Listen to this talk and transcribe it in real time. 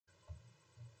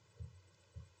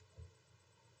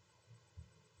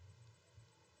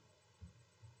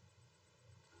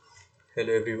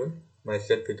Hello everyone,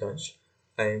 myself Vedansh.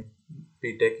 I am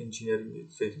BTech Engineering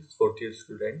Physics 4th year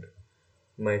student.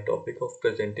 My topic of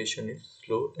presentation is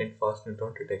slow and fast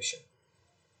neutron detection.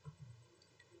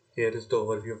 Here is the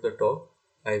overview of the talk.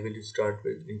 I will start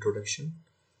with introduction,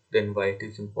 then why it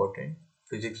is important,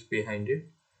 physics behind it,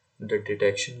 the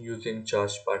detection using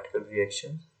charged particle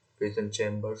reactions, fission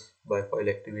chambers, bifoil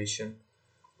activation,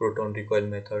 proton recoil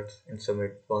methods, and some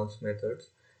advanced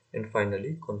methods, and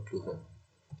finally conclusion.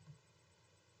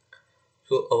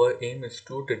 So our aim is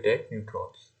to detect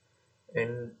neutrons,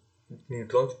 and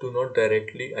neutrons do not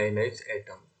directly ionize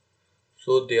atoms,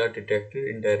 so they are detected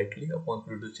indirectly upon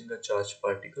producing a charged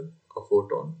particle, a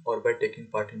photon, or by taking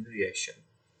part in a reaction,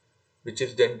 which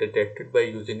is then detected by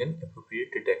using an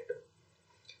appropriate detector.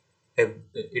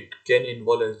 It can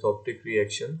involve absorptive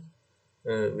reactions,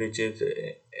 which is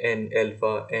N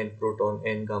alpha, N proton,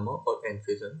 N gamma, or N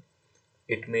fission.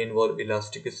 It may involve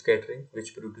elastic scattering,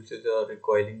 which produces a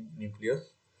recoiling nucleus.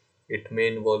 It may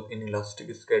involve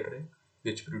inelastic scattering,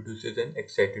 which produces an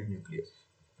excited nucleus.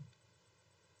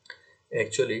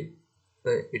 Actually,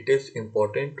 it is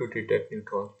important to detect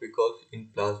neutrons because in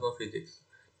plasma physics,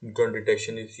 neutron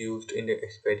detection is used in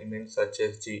experiments such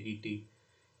as JET.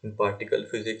 In particle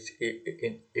physics,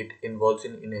 it involves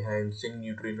in enhancing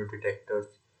neutrino detectors.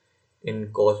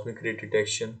 In cosmic ray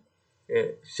detection,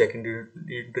 secondary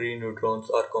neutrons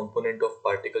are component of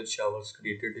particle showers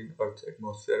created in Earth's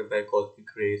atmosphere by cosmic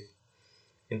rays.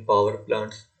 In power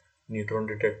plants, neutron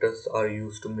detectors are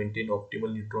used to maintain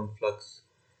optimal neutron flux,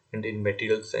 and in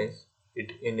material science,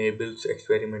 it enables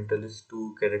experimentalists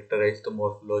to characterize the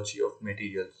morphology of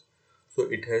materials. So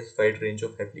it has wide range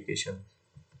of applications.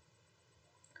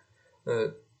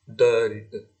 The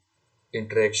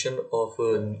interaction of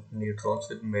neutrons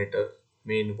with matter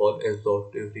may involve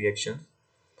absorptive reactions,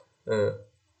 uh,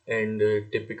 and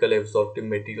typical absorptive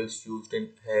materials used in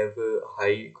have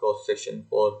high cross section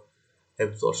for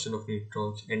absorption of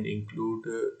neutrons and include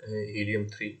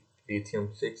helium-3,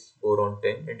 lithium-6,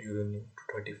 boron-10, and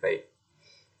uranium-235.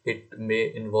 It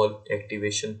may involve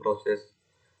activation process,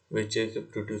 which is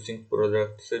producing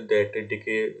products that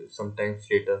decay sometimes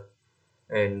later,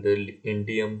 and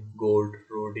indium, gold,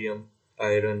 rhodium,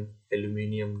 iron,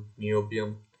 aluminium,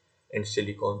 niobium, and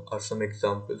silicon are some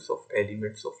examples of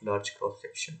elements of large cross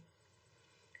section.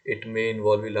 It may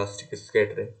involve elastic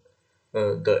scattering.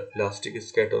 The elastic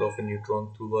scatter of a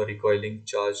neutron through a recoiling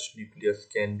charged nucleus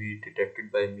can be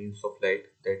detected by means of light,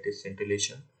 that is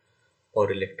scintillation, or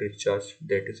electric charge,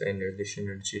 that is ionization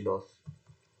energy loss.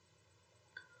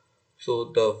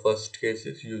 So the first case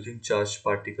is using charged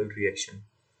particle reaction.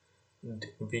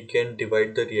 We can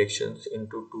divide the reactions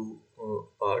into two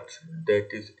parts, that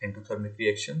is endothermic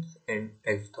reactions and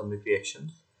exothermic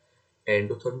reactions.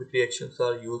 Endothermic reactions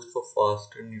are used for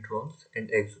fast neutrons and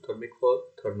exothermic for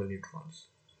thermal neutrons.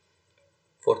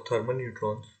 For thermal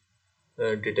neutrons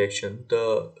detection,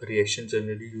 the reactions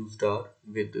generally used are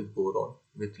with boron,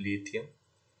 with lithium,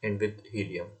 and with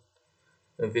helium.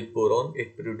 With boron,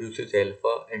 it produces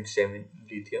alpha and 7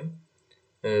 lithium.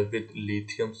 With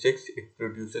lithium 6, it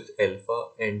produces alpha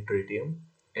and tritium.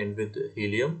 And with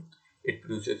helium, it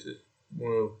produces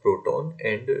proton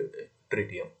and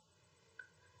tritium.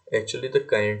 Actually, the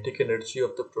kinetic energy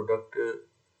of the product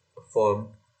formed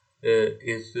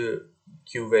is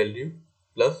Q value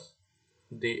plus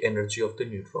the energy of the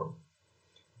neutron.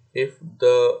 If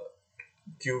the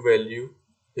Q value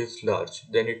is large,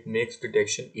 then it makes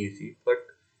detection easy, but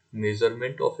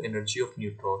measurement of energy of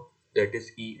neutron, that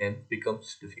is En,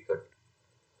 becomes difficult.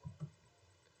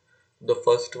 The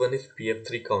first one is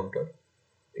PF3 counter.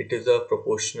 It is a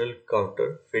proportional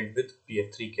counter filled with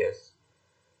PF3 gas,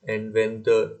 and when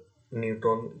the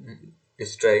neutron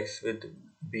strikes with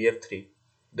BF3,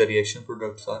 the reaction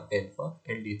products are alpha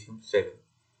and lithium 7.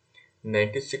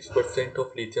 96%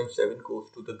 of lithium 7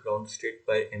 goes to the ground state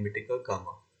by emitting a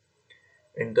gamma,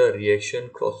 and the reaction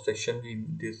cross section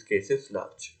in this case is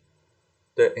large.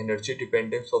 The energy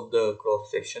dependence of the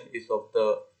cross section is of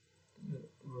the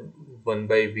 1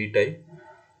 by V type,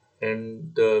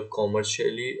 and the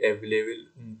commercially available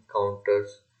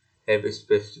counters have a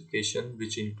specification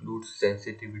which includes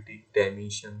sensitivity,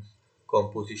 dimensions,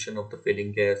 composition of the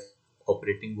filling gas,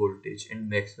 operating voltage, and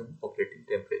maximum operating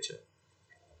temperature.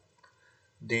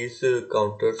 These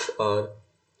counters are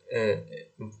uh,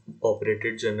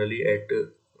 operated generally at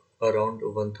around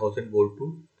 1000 volt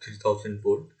to 3000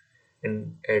 volt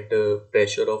and at a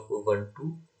pressure of 1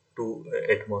 to 2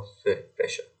 atmospheric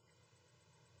pressure.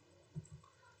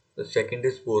 The second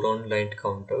is boron-lined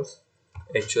counters.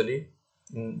 Actually,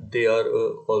 they are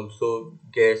also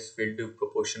gas-filled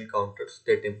proportional counters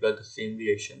that employ the same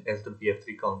reaction as the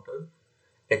BF3 counter,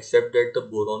 except that the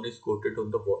boron is coated on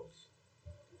the walls.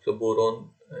 So boron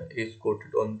is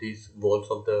coated on these walls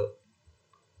of the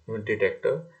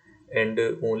detector, and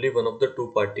only one of the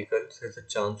two particles has a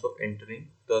chance of entering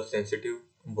the sensitive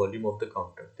volume of the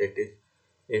counter. That is,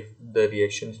 if the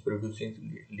reaction is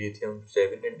producing lithium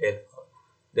 7 and alpha,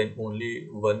 then only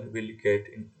one will get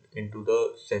into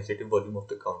the sensitive volume of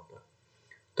the counter.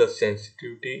 The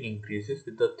sensitivity increases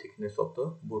with the thickness of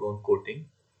the boron coating,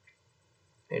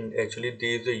 and actually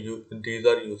these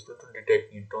are useful to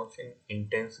detect neutrons in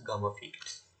intense gamma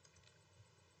fields.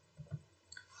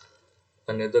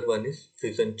 Another one is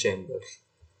fission chambers.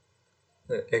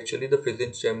 Actually, the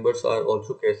fission chambers are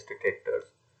also gas detectors,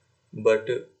 but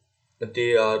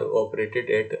they are operated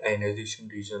at ionization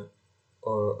region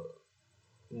uh,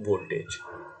 voltage.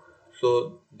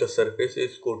 So the surface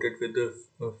is coated with the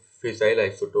fissile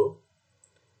isotope,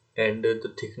 and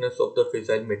the thickness of the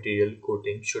fissile material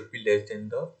coating should be less than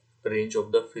the range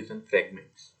of the fission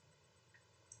fragments.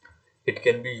 It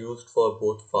can be used for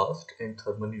both fast and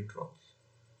thermal neutrons.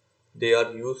 They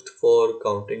are used for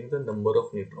counting the number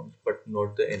of neutrons but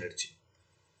not the energy.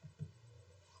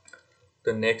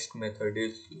 The next method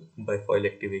is bifoil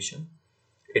activation.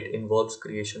 It involves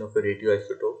creation of a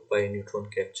radioisotope by neutron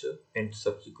capture and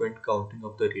subsequent counting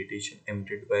of the radiation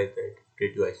emitted by that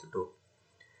radioisotope.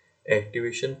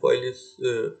 Activation foil is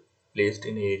placed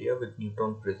in an area with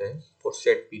neutron presence for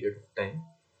set period of time.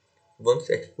 Once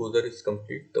exposure is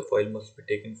complete, the foil must be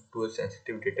taken to a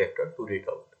sensitive detector to read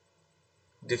out.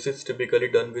 This is typically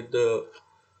done with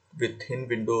thin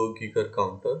window Geiger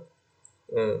counter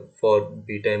for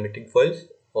beta emitting foils,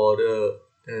 or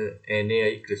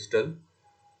NAI crystal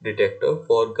detector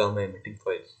for gamma emitting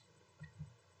foils.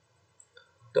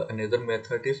 The another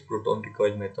method is proton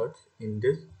recoil methods. In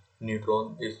this,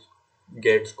 neutron is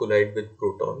gets collide with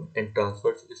proton and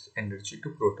transfers its energy to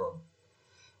proton.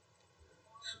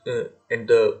 And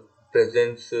the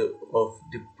presence of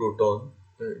the proton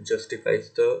justifies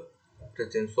the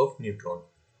presence of neutron.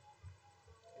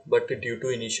 But due to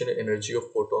initial energy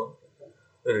of photon,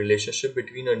 the relationship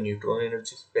between a neutron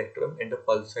energy spectrum and the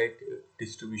pulse height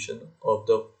distribution of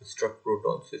the struck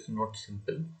protons is not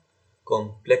simple.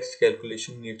 Complex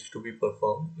calculation needs to be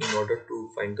performed in order to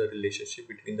find the relationship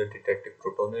between the detected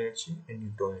proton energy and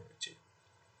neutron energy.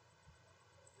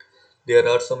 There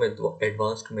are some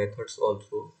advanced methods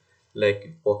also,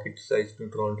 like pocket-sized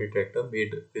neutron detector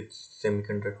made with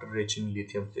semiconductor rich in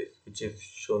lithium, which is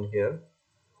shown here,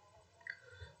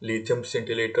 lithium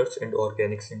scintillators and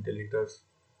organic scintillators,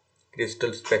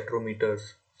 crystal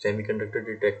spectrometers, semiconductor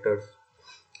detectors,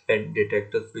 and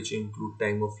detectors which include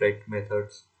time of flight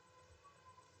methods,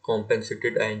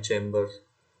 compensated ion chambers,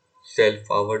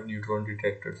 self-powered neutron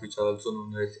detectors, which are also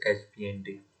known as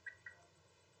SPND.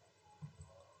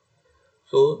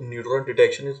 So neutron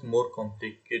detection is more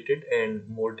complicated and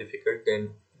more difficult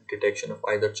than detection of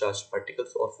either charged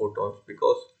particles or photons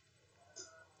because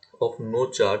of no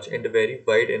charge and a very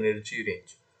wide energy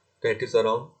range, that is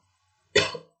around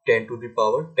 10 to the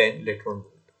power 10 electron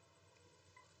volt.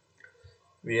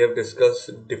 We have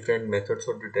discussed different methods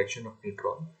of detection of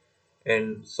neutron,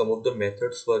 and some of the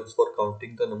methods works for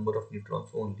counting the number of neutrons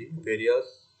only, whereas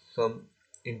some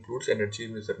includes energy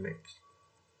measurements.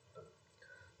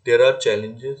 There are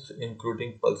challenges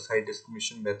including pulse height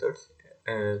estimation methods,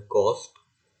 cost,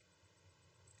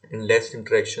 and less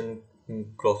interaction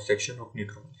in cross section of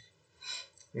neutrons.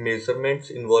 Measurements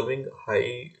involving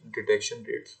high detection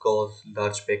rates cause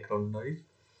large background noise.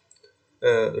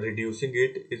 Reducing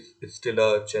it is still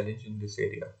a challenge in this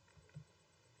area.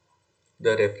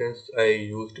 The reference I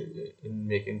used in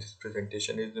making this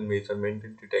presentation is the Measurement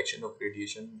and Detection of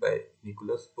Radiation by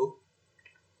Nicholas book,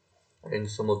 and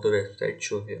some of the websites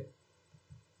shown here.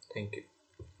 Thank you.